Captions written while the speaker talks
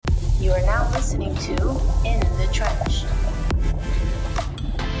listening to In the Trench.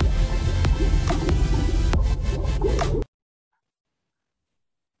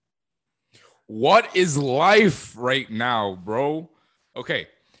 What is life right now, bro? Okay,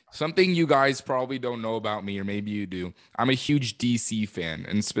 something you guys probably don't know about me, or maybe you do. I'm a huge DC fan,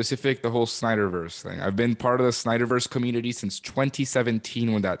 and specific the whole Snyderverse thing. I've been part of the Snyderverse community since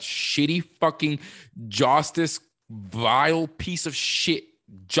 2017 when that shitty fucking Justice vile piece of shit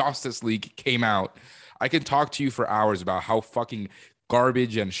Justice League came out. I can talk to you for hours about how fucking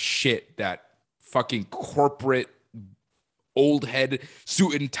garbage and shit that fucking corporate old head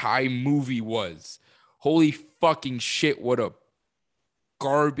suit and tie movie was. Holy fucking shit, what a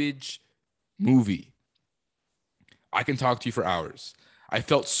garbage movie. I can talk to you for hours. I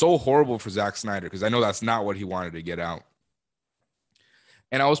felt so horrible for Zack Snyder because I know that's not what he wanted to get out.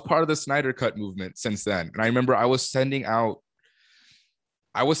 And I was part of the Snyder Cut movement since then. And I remember I was sending out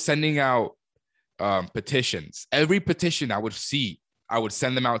petitions. Every petition I would see, I would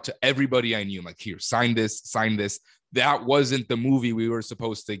send them out to everybody I knew. I'm like, here, sign this, sign this. That wasn't the movie we were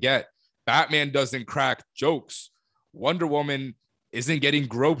supposed to get. Batman doesn't crack jokes. Wonder Woman isn't getting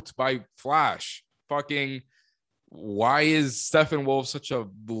groped by Flash. Fucking, why is Steppenwolf such a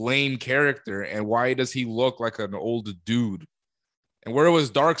lame character? And why does he look like an old dude? And where was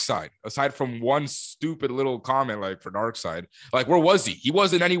Darkseid? Aside from one stupid little comment, like for Darkseid, like where was he? He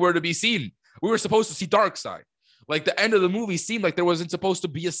wasn't anywhere to be seen. We were supposed to see Darkseid. Like the end of the movie seemed like there wasn't supposed to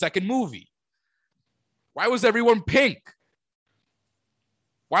be a second movie. Why was everyone pink?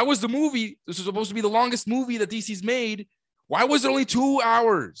 Why was the movie, this was supposed to be the longest movie that DC's made, why was it only 2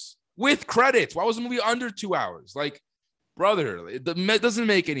 hours with credits? Why was the movie under 2 hours? Like, brother, it doesn't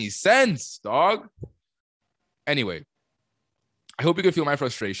make any sense, dog. Anyway, I hope you can feel my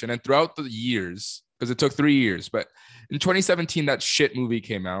frustration. And throughout the years, because it took 3 years, but in 2017, that shit movie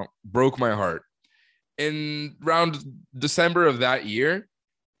came out, broke my heart. In around December of that year,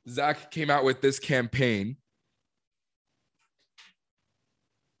 Zack came out with this campaign.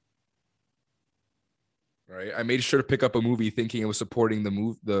 Right, I made sure to pick up a movie thinking it was supporting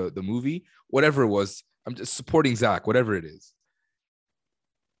the movie, whatever it was. I'm just supporting Zack, whatever it is.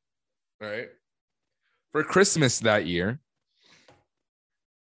 All right. For Christmas that year,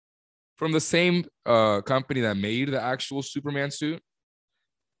 from the same company that made the actual Superman suit,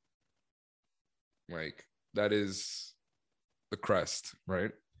 like that is the crest,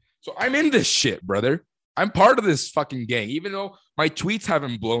 right? So I'm in this shit, brother. I'm part of this fucking gang, even though my tweets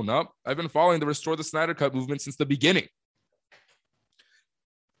haven't blown up. I've been following the Restore the Snyder Cut movement since the beginning.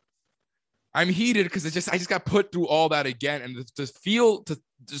 I'm heated because I just got put through all that again, and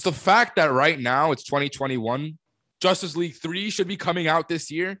just the fact that right now it's 2021, Justice League 3 should be coming out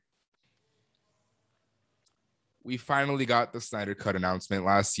this year. We finally got the Snyder Cut announcement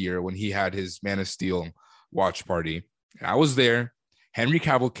last year when he had his Man of Steel watch party. And I was there. Henry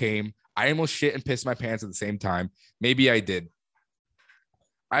Cavill came. I almost shit and pissed my pants at the same time. Maybe I did.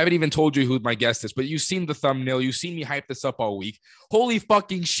 I haven't even told you who my guest is, but you've seen the thumbnail. You've seen me hype this up all week. Holy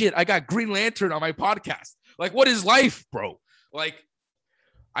fucking shit. I got Green Lantern on my podcast. Like, what is life, bro? Like,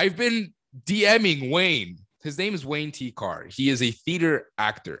 I've been DMing Wayne. His name is Wayne T. Carr. He is a theater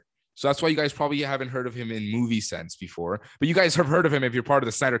actor. So that's why you guys probably haven't heard of him in movie sense before. But you guys have heard of him if you're part of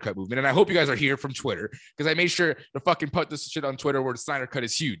the Snyder Cut movement. And I hope you guys are here from Twitter because I made sure to fucking put this shit on Twitter where the Snyder Cut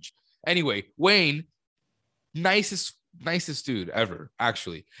is huge. Anyway, Wayne, nicest dude ever,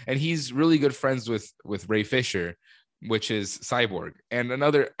 actually. And he's really good friends with Ray Fisher, which is Cyborg. And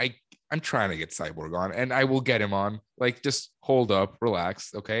I'm trying to get Cyborg on, and I will get him on. Like, just hold up,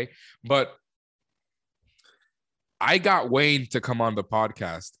 relax, okay? But I got Wayne to come on the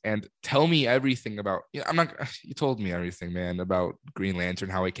podcast and tell me everything about, you told me everything, man, about Green Lantern,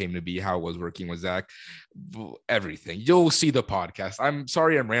 how it came to be, how it was working with Zack, everything. You'll see the podcast. I'm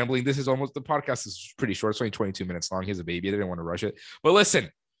sorry I'm rambling. The podcast is pretty short. It's only 22 minutes long. He's a baby. I didn't want to rush it. But listen,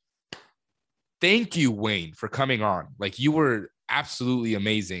 thank you, Wayne, for coming on. Like, you were absolutely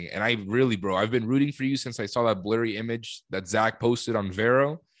amazing. And I really, bro, I've been rooting for you since I saw that blurry image that Zack posted on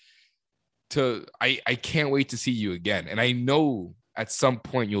Vero. I can't wait to see you again. And I know at some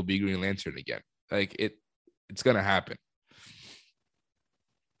point you'll be Green Lantern again. Like, it's going to happen.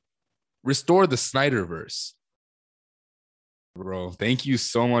 Restore the Snyderverse. Bro, thank you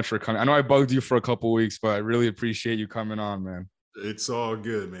so much for coming. I know I bugged you for a couple weeks, but I really appreciate you coming on, man. It's all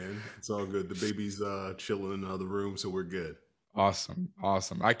good, man. It's all good. The baby's chilling in the other room, so we're good. Awesome.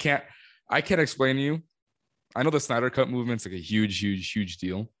 I can't explain to you. I know the Snyder Cut movement's like a huge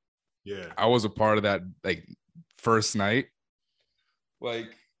deal. Yeah. I was a part of that, like, first night.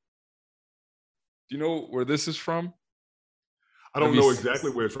 Like, do you know where this is from? I don't know exactly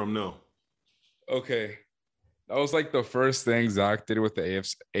where it's from, no. Okay. That was like the first thing Zach did with the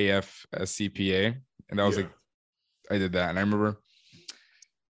AFSCPA. And that was Yeah. like, I did that. And I remember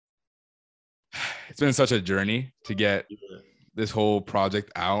it's been such a journey to get Yeah. this whole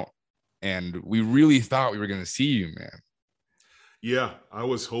project out. And we really thought we were going to see you, man. Yeah, I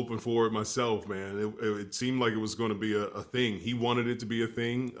was hoping for it myself, man. It seemed like it was going to be a thing. He wanted it to be a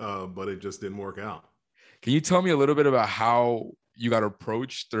thing, but it just didn't work out. Can you tell me a little bit about how you got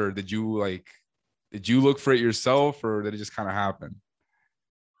approached, or did you look for it yourself, or did it just kind of happen?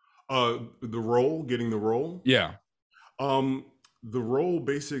 The role, getting the role. Yeah. Um, the role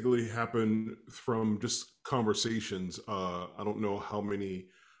basically happened from just conversations. I don't know how many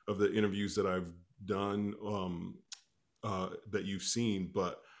of the interviews that I've done that you've seen,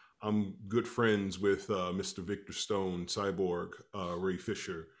 but I'm good friends with Mr. Victor Stone, Cyborg, Ray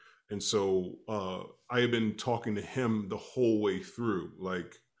Fisher. And so I have been talking to him the whole way through,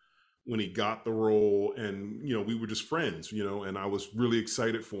 like when he got the role, and we were just friends, and I was really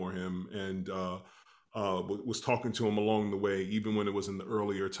excited for him, and was talking to him along the way, even when it was in the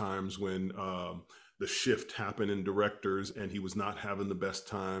earlier times when the shift happened in directors and he was not having the best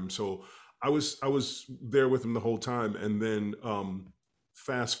time. So I was there with him the whole time, and then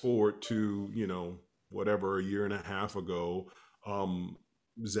fast forward to whatever, a year and a half ago,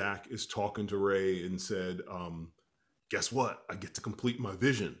 Zach is talking to Ray and said, guess what? I get to complete my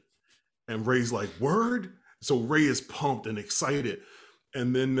vision. And Ray's like, word? So Ray is pumped and excited.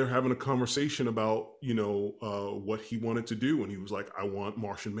 And then they're having a conversation about, what he wanted to do. And he was like, I want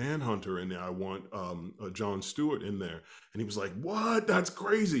Martian Manhunter in there. I want John Stewart in there. And he was like, what? That's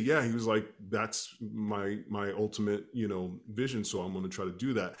crazy. Yeah. He was like, that's my ultimate, vision. So I'm going to try to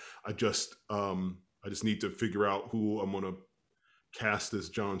do that. I just need to figure out who I'm going to cast as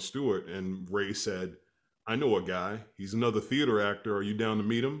John Stewart. And Ray said, I know a guy. He's another theater actor. Are you down to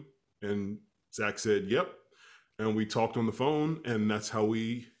meet him? And Zach said, yep. And we talked on the phone, and that's how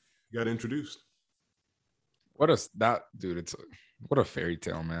we got introduced. What a fairy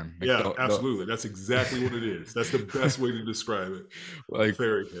tale, man. Like yeah, absolutely. That's exactly what it is. That's the best way to describe it. Like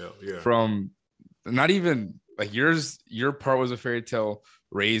fairy tale. Yeah. From not even like your part was a fairy tale.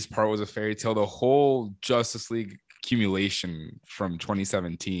 Ray's part was a fairy tale. The whole Justice League accumulation from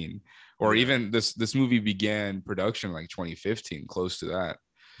 2017, or even this movie began production like 2015, close to that.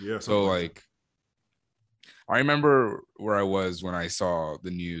 Yeah. So like I remember where I was when I saw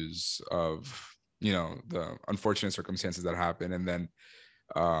the news of, the unfortunate circumstances that happened, and then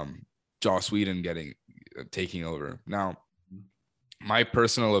Joss Whedon taking over. Now, my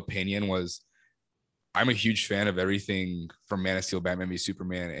personal opinion was I'm a huge fan of everything from Man of Steel, Batman v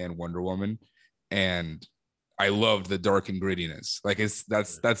Superman, and Wonder Woman, and I loved the dark and grittiness. Like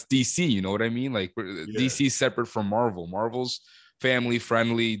that's DC, you know what I mean? Like DC separate from Marvel. Marvel's family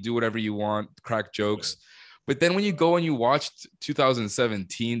friendly, do whatever you want, crack jokes. Yeah. But then when you go and you watched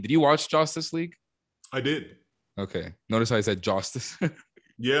 2017, did you watch Justice League? I did. Okay. Notice how I said Justice.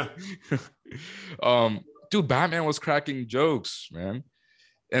 Yeah. Dude, Batman was cracking jokes, man.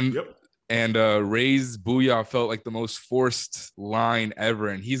 And Ray's Booyah felt like the most forced line ever.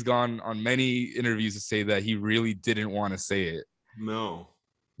 And he's gone on many interviews to say that he really didn't want to say it. No.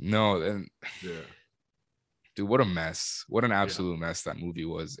 And yeah. Dude, what a mess. What an absolute mess that movie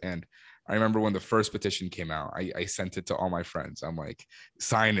was. And I remember when the first petition came out, I sent it to all my friends. I'm like,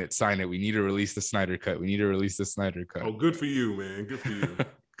 sign it. We need to release the Snyder Cut. Oh, good for you, man. Good for you.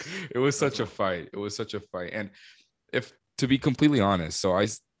 It was such a fight. And if to be completely honest, so I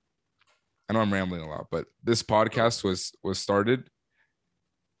know I'm rambling a lot, but this podcast was started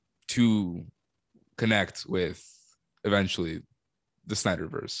to connect with eventually the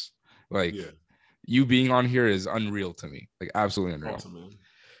Snyderverse. Like you being on here is unreal to me, like absolutely unreal. Awesome, man.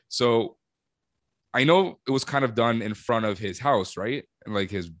 So I know it was kind of done in front of his house, right? And like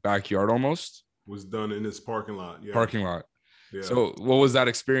his backyard almost. Was done in his parking lot. Yeah. Parking lot. Yeah. So what was that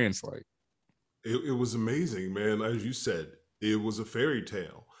experience like? It was amazing, man. As you said, it was a fairy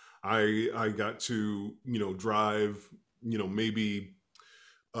tale. I got to, drive, maybe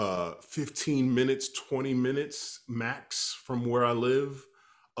 15 minutes, 20 minutes max from where I live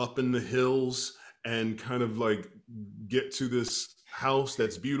up in the hills and kind of like get to this house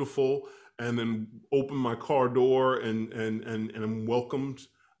that's beautiful, and then open my car door and I'm welcomed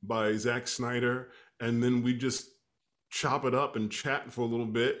by Zack Snyder, and then we just chop it up and chat for a little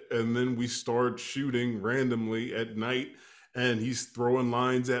bit, and then we start shooting randomly at night, and he's throwing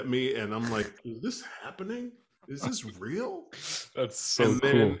lines at me, and I'm like, is this happening? Is this real? That's so and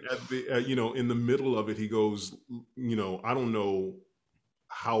cool. Then at the in the middle of it, he goes, I don't know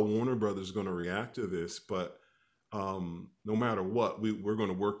how Warner Brothers is going to react to this, but no matter what, we're going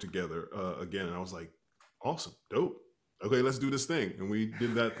to work together again. And I was like, awesome, dope. Okay, let's do this thing. And we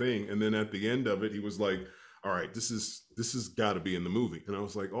did that thing. And then at the end of it, he was like, all right, this has got to be in the movie. And I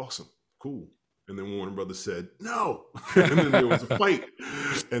was like, awesome, cool. And then Warner Brothers said no, and then there was a fight,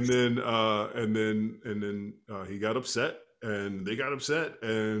 and then he got upset, and they got upset,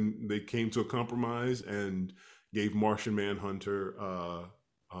 and they came to a compromise and gave Martian Manhunter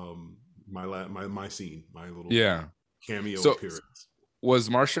my scene, my little cameo appearance. Was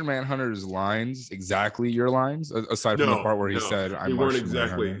Martian Manhunter's lines exactly your lines, aside from the part where he said, "I'm Martian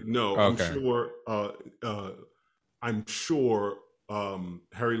Manhunter"? No, okay. I'm sure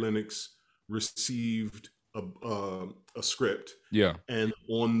Harry Lennix received a script, and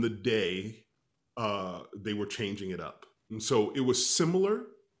on the day they were changing it up, and so it was similar.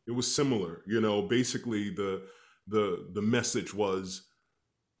 Basically the message was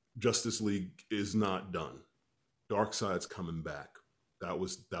Justice League is not done. Darkseid's coming back. That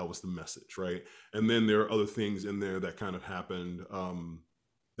was the message, right? And then there are other things in there that kind of happened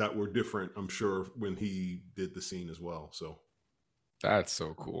that were different, I'm sure, when he did the scene as well. So that's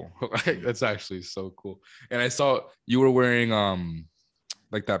so cool. That's actually so cool. And I saw you were wearing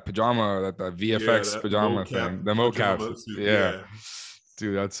like that pajama, that VFX pajama thing, the mocap. Yeah.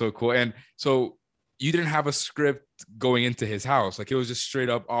 Dude, that's so cool. And so you didn't have a script going into his house. Like it was just straight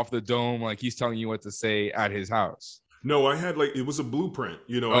up off the dome. Like he's telling you what to say at his house. No, I had it was a blueprint,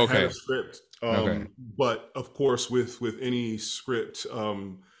 I had a script. But of course with any script,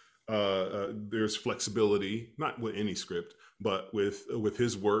 there's flexibility, not with any script, but with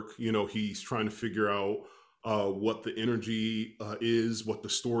his work, he's trying to figure out what the energy is, what the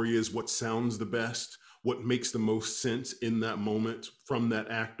story is, what sounds the best, what makes the most sense in that moment from that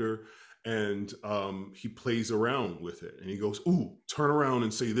actor. And he plays around with it, and he goes, "Ooh, turn around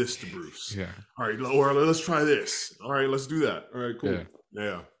and say this to Bruce." Yeah. All right, or let's try this. All right, let's do that. All right, cool.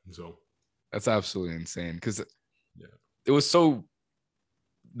 Yeah. So that's absolutely insane, because it was so.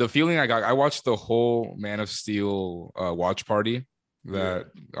 The feeling I got, I watched the whole Man of Steel watch party that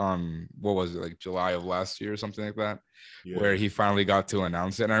what was it, like July of last year or something like that, where he finally got to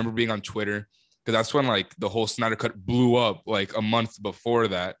announce it. And I remember being on Twitter, because that's when like the whole Snyder Cut blew up like a month before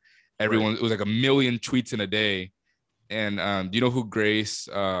that. Everyone, it was like a million tweets in a day. And do you know who Grace?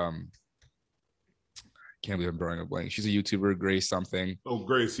 I can't believe I'm drawing a blank. She's a YouTuber, Grace something. Oh,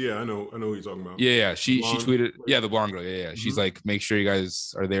 Grace, yeah, I know who you're talking about. Yeah. She tweeted, the blonde girl. Yeah. Mm-hmm. She's like, make sure you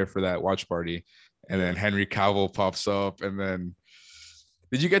guys are there for that watch party. And then Henry Cavill pops up. And then,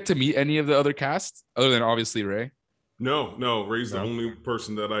 did you get to meet any of the other cast other than obviously Ray? No. Ray's the only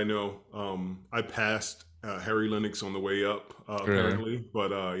person that I know. I passed Harry Lennix on the way up, apparently,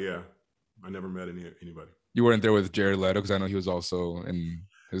 but I never met anybody. You weren't there with Jared Leto, because I know he was also in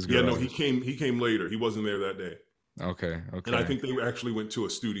his garage. Yeah, no, he came later. He wasn't there that day. Okay. And I think they actually went to a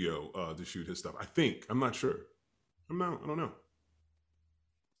studio to shoot his stuff. I'm not sure. I don't know.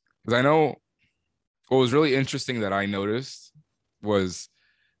 Because I know what was really interesting that I noticed was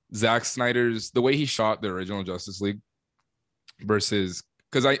Zack Snyder's, the way he shot the original Justice League versus,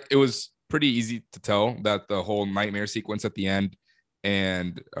 because it was pretty easy to tell that the whole nightmare sequence at the end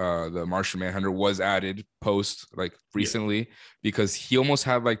and the Martian Manhunter was added post like recently, because he almost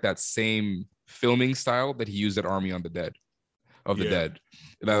had like that same filming style that he used at Army of the Dead.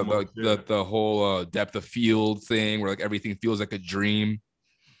 The whole depth of field thing where like everything feels like a dream.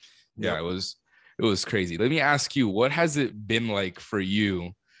 It was crazy. Let me ask you, what has it been like for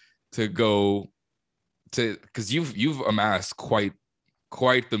you to go to, because you've amassed quite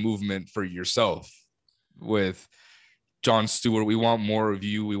the movement for yourself with John Stewart. We want more of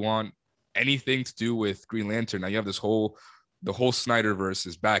you. We want anything to do with Green Lantern. Now you have the whole Snyderverse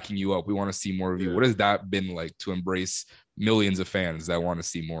is backing you up. We want to see more of you. What has that been like to embrace millions of fans that want to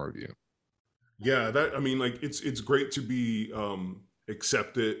see more of you? Yeah, it's great to be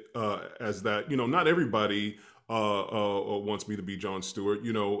accepted as that. Not everybody wants me to be John Stewart,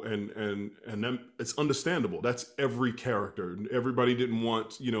 and then it's understandable. That's every character. Everybody didn't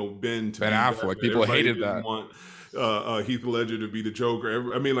want, Ben to Ben Affleck. People hated that. Want Heath Ledger to be the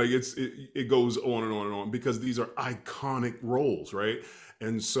Joker. It goes on and on and on, because these are iconic roles, right?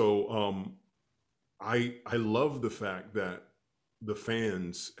 And so I love the fact that the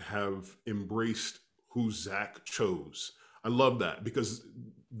fans have embraced who Zack chose. I love that, because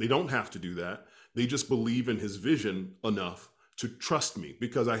they don't have to do that. They just believe in his vision enough to trust me,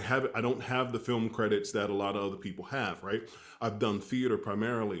 because I don't have the film credits that a lot of other people have, right? I've done theater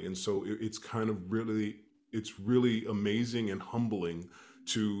primarily. And so it's kind of really amazing and humbling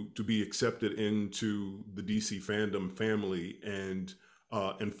to be accepted into the DC fandom family and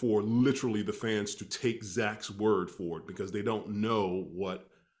and for literally the fans to take Zach's word for it, because they don't know what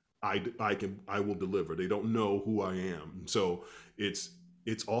I will deliver. They don't know who I am. So it's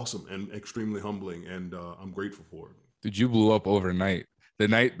awesome and extremely humbling, and I'm grateful for it. Dude, you blew up overnight. The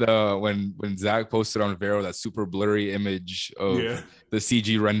night when Zach posted on Vero that super blurry image of Yeah, the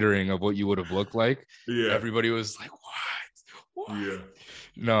CG rendering of what you would have looked like, yeah, everybody was like, "What? yeah,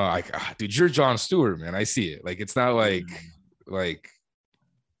 No, like, dude, you're Jon Stewart, man. I see it. Like, it's not like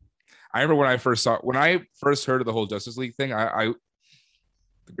I remember when I first heard of the whole Justice League thing. The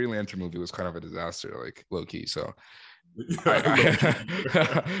Green Lantern movie was kind of a disaster, like low key. So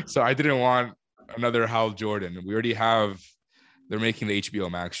so I didn't want another Hal Jordan. We already have. They're making the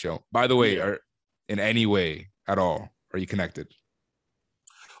HBO Max show. By the way, Yeah. in any way at all, are you connected?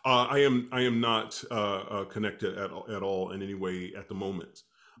 I am not connected at all in any way at the moment.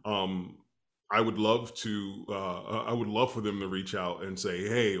 Um, I would love to. I would love for them to reach out and say,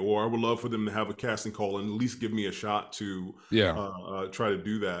 "Hey," or I would love for them to have a casting call and at least give me a shot to Yeah, try to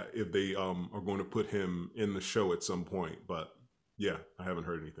do that if they are going to put him in the show at some point. But yeah, I haven't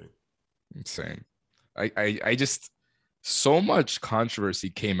heard anything. insane. I just so much controversy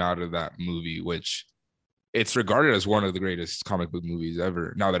came out of that movie, which it's regarded as one of the greatest comic book movies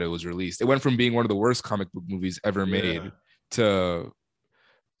ever. Now that it was released, it went from being one of the worst comic book movies ever Yeah, made to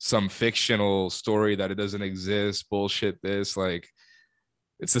some fictional story that it doesn't exist. Bullshit. This like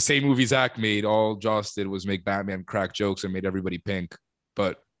it's the same movie Zach made. All Joss did was make Batman crack jokes and made everybody pink.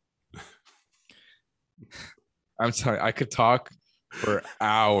 But I'm sorry, I could talk for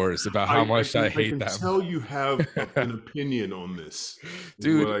hours about how much I hate can that. tell you have an opinion on this,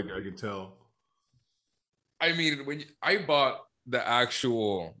 Dude. What I can tell. I mean, I bought the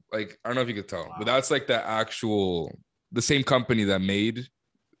actual, like, I don't know if you could tell, but that's like the same company that made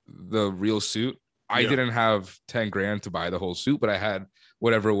the real suit. I didn't have 10 grand to buy the whole suit, but I had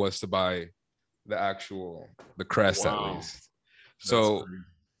whatever it was to buy the crest at least. So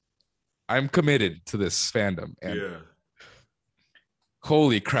I'm committed to this fandom. And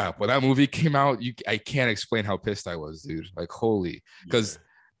holy crap, when that movie came out, I can't explain how pissed I was, dude. Like, holy, because,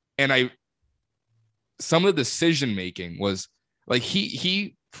 and some of the decision making was like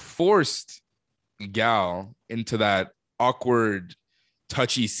he forced Gal into that awkward,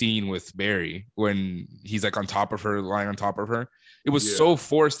 touchy scene with Barry when he's like on top of her, lying on top of her. It was so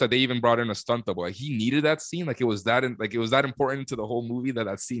forced that they even brought in a stunt double. Like he needed that scene. Like it was that important to the whole movie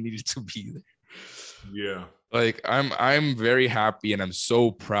that scene needed to be there. Yeah. Like I'm very happy and I'm so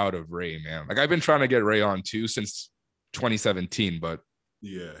proud of Ray, man. Like I've been trying to get Ray on too since 2017, but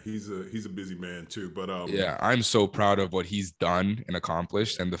yeah, he's a busy man too. But yeah, I'm so proud of what he's done and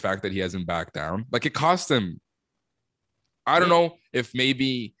accomplished, and the fact that he hasn't backed down. Like it cost him. I don't know if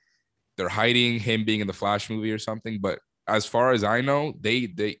maybe they're hiding him being in the Flash movie or something, but as far as I know,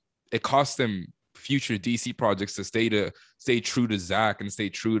 it cost them future DC projects to stay true to Zach and stay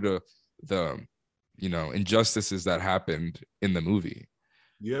true to the injustices that happened in the movie.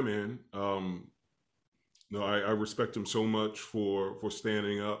 Yeah, man. No, I respect him so much for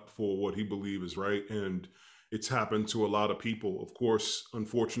standing up for what he believes is right, and it's happened to a lot of people. Of course,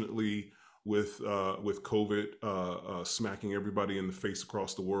 unfortunately, with COVID smacking everybody in the face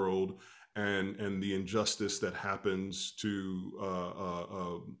across the world, and the injustice that happens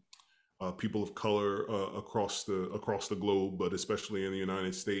to people of color across the globe, but especially in the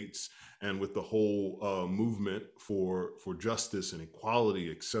United States, and with the whole movement for justice and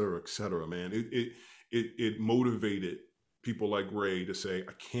equality, et cetera, man, it motivated people like Ray to say,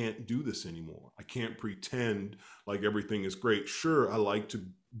 I can't do this anymore. I can't pretend like everything is great. Sure, I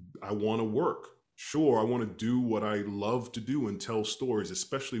want to work. Sure, I want to do what I love to do and tell stories,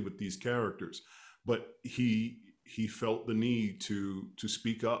 especially with these characters. But he felt the need to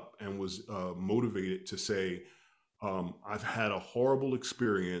speak up and was motivated to say, I've had a horrible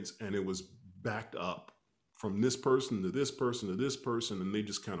experience, and it was backed up from this person to this person to this person, and they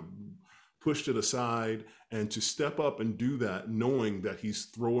just kind of pushed it aside. And to step up and do that, knowing that he's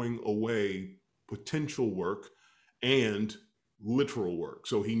throwing away potential work and literal work.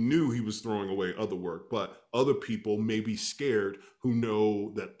 So he knew he was throwing away other work, but other people may be scared who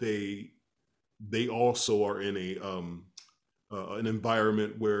know that they also are in an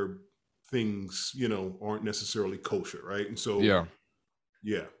environment where things, aren't necessarily kosher, right? And so yeah.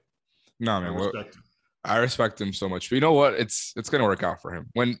 No, man, I respect him so much. But you know what? It's gonna work out for him.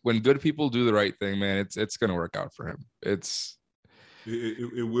 When good people do the right thing, man, it's gonna work out for him.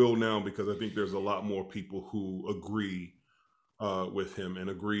 It will now, because I think there's a lot more people who agree with him and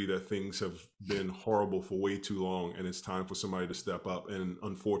agree that things have been horrible for way too long, and it's time for somebody to step up. And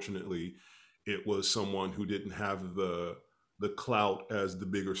unfortunately, it was someone who didn't have the the clout as the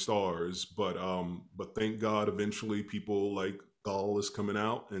bigger stars. But thank God, eventually people like Gall is coming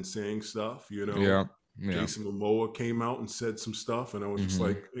out and saying stuff. Yeah. Yeah. Jason Momoa came out and said some stuff, and I was just Hmm.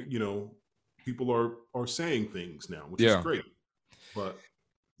 like, people are saying things now, which is Yeah. great. But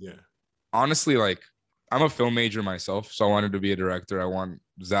yeah, Honestly, like I'm a film major myself, so I wanted to be a director. I want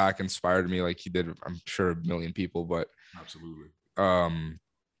Zach inspired me like he did, I'm sure, a million people, but absolutely. um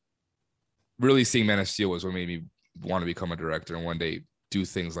really seeing Man of Steel was what made me want to become a director and one day do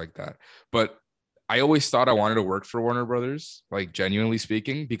things like that. But I always thought I wanted to work for Warner Brothers, like genuinely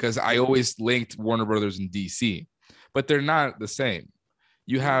speaking, because I always linked Warner Brothers and DC, but they're not the same.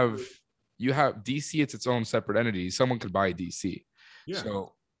 You have DC, it's its own separate entity. Someone could buy DC. Yeah.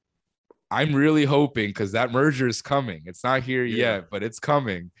 So I'm really hoping, because that merger is coming. It's not here Yeah. yet, but it's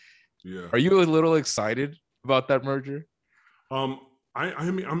coming. Yeah. Are you a little excited about that merger? Um,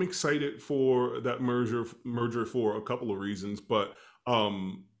 I'm excited for that merger for a couple of reasons, but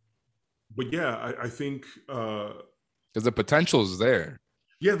yeah, I think Because the potential is there.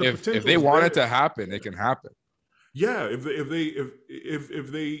 yeah, the If potential they is want there. it to happen, it can happen. Yeah, if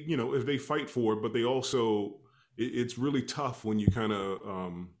they fight for it, but they also it's really tough when you kind of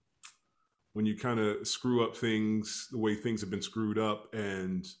screw up things the way things have been screwed up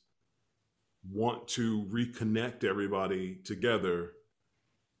and want to reconnect everybody together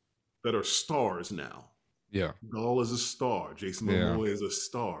that are stars now. Yeah. Gall is a star. Jason Yeah. Momoa is a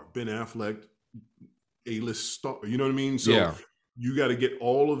star. Ben Affleck, A-list star. You know what I mean? So Yeah. you got to get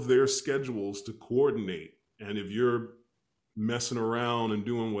all of their schedules to coordinate. And if you're messing around and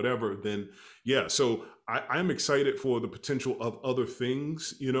doing whatever, then yeah. So I'm excited for the potential of other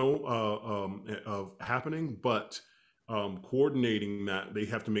things, of happening, but coordinating that, they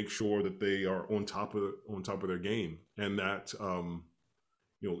have to make sure that they are on top of their game, and that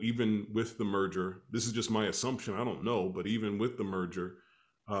even with the merger, this is just my assumption, I don't know, but even with the merger,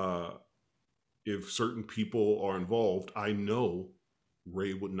 if certain people are involved, I know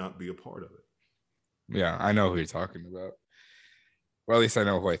Ray would not be a part of it. Yeah, I know who you're talking about. Well, at least I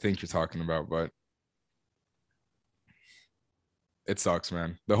know who I think you're talking about, but it sucks,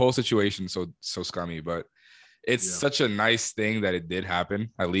 man. The whole situation is so scummy, but it's such a nice thing that it did happen.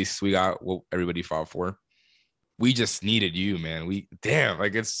 At least we got what everybody fought for. We just needed you, man.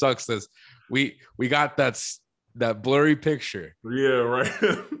 Like it sucks that we got that blurry picture. Yeah, right.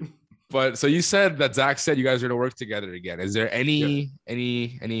 But so you said that Zach said you guys are gonna work together again. Is there any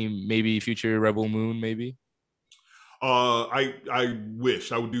maybe future Rebel Moon maybe? I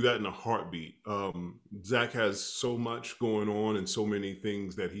wish I would do that in a heartbeat. Zach has so much going on and so many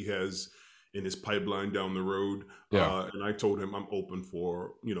things that he has in his pipeline down the road. Yeah. And I told him I'm open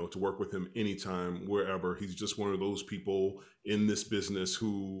for, to work with him anytime, wherever. He's just one of those people in this business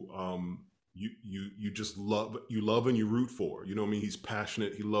who you just love and you root for. You know what I mean? He's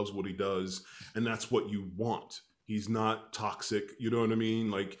passionate. He loves what he does, and that's what you want. He's not toxic. You know what I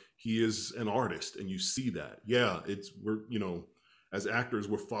mean? Like, he is an artist, and you see that. Yeah, as actors,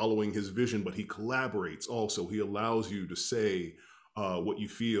 we're following his vision, but he collaborates also. He allows you to say what you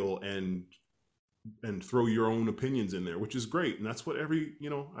feel and throw your own opinions in there, which is great. And that's what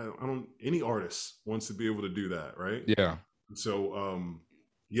any artist wants to be able to do that, right? Yeah. So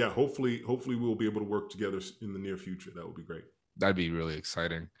yeah, hopefully we'll be able to work together in the near future. That would be great. That'd be really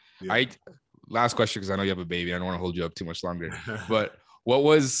exciting. Yeah. Last question, because I know you have a baby. I don't want to hold you up too much longer. But what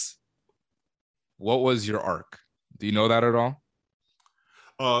was your arc? Do you know that at all?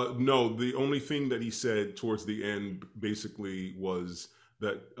 No, the only thing that he said towards the end basically was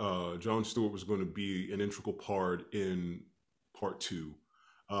that Jon Stewart was going to be an integral part in part 2,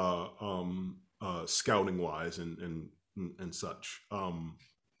 scouting wise and such.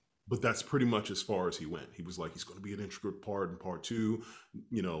 But that's pretty much as far as he went. He was like, he's going to be an integral part in part 2.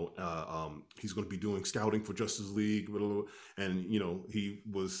 He's going to be doing scouting for Justice League, and he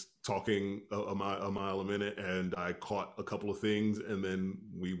was talking a mile a minute, and I caught a couple of things, and then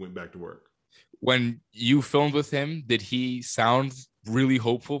we went back to work. When you filmed with him, did he sound really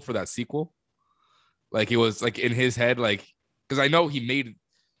hopeful for that sequel? Like, it was like in his head, like, because I know he made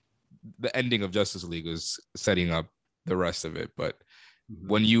the ending of Justice League was setting up the rest of it, but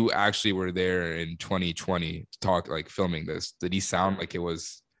when you actually were there in 2020 to talk, like, filming this, did he sound like it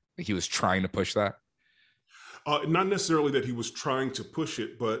was like he was trying to push that? Not necessarily that he was trying to push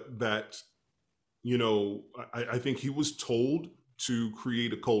it, but that, I think he was told to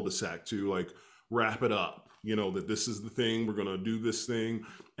create a cul-de-sac, to like wrap it up, that this is the thing, we're going to do this thing.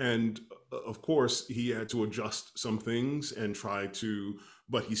 And of course he had to adjust some things and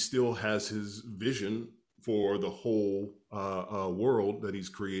but he still has his vision for the whole world that he's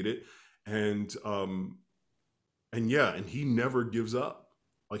created. And and he never gives up.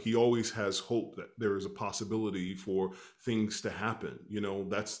 Like he always has hope that there is a possibility for things to happen. You know,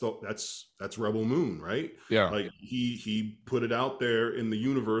 that's Rebel Moon, right? Yeah. Like he put it out there in the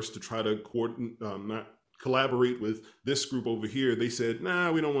universe to try to not collaborate with this group over here. They said,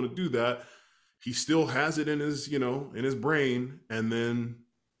 nah, we don't want to do that. He still has it in his, in his brain, and then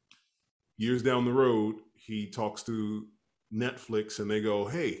years down the road, he talks to Netflix and they go,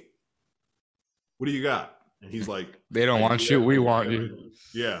 hey, what do you got? And he's like, They don't I want do you. We everything. want you.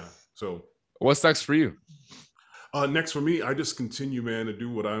 Yeah. So What's next for you? next for me, I just continue, man, to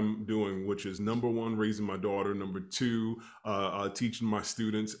do what I'm doing, which is number one, raising my daughter. Number two, teaching my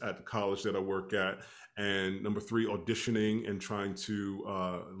students at the college that I work at. And number three, auditioning and trying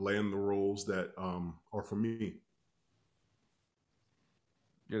to land the roles that are for me.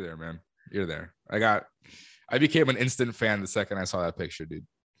 You're there, man. You're there. I became an instant fan the second I saw that picture, dude.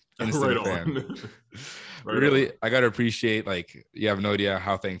 Instant Right fan. on. Right Really, on. I gotta appreciate, like, you have no idea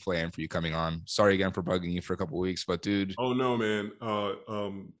how thankful I am for you coming on. Sorry again for bugging you for a couple of weeks, but dude, Oh no, man.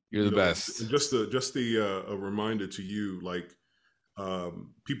 you're the best. And just a reminder to you, like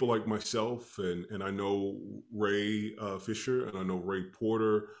people like myself and I know Ray Fisher and I know Ray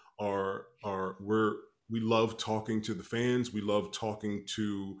Porter we love talking to the fans. We love talking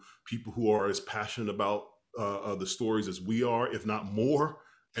to people who are as passionate about the stories as we are, if not more,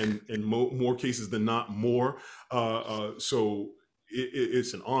 and in more cases than not more. So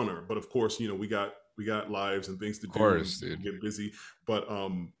it's an honor. But of course, we got lives and things to Of do, course, and dude. get busy. But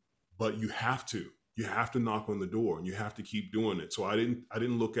you have to knock on the door and you have to keep doing it. So I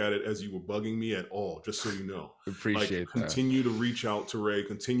didn't look at it as you were bugging me at all, just so you know. Appreciate that. Continue to reach out to Ray,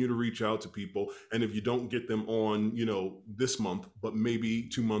 continue to reach out to people. And if you don't get them on, this month, but maybe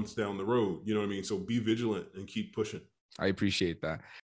 2 months down the road, you know what I mean? So be vigilant and keep pushing. I appreciate that.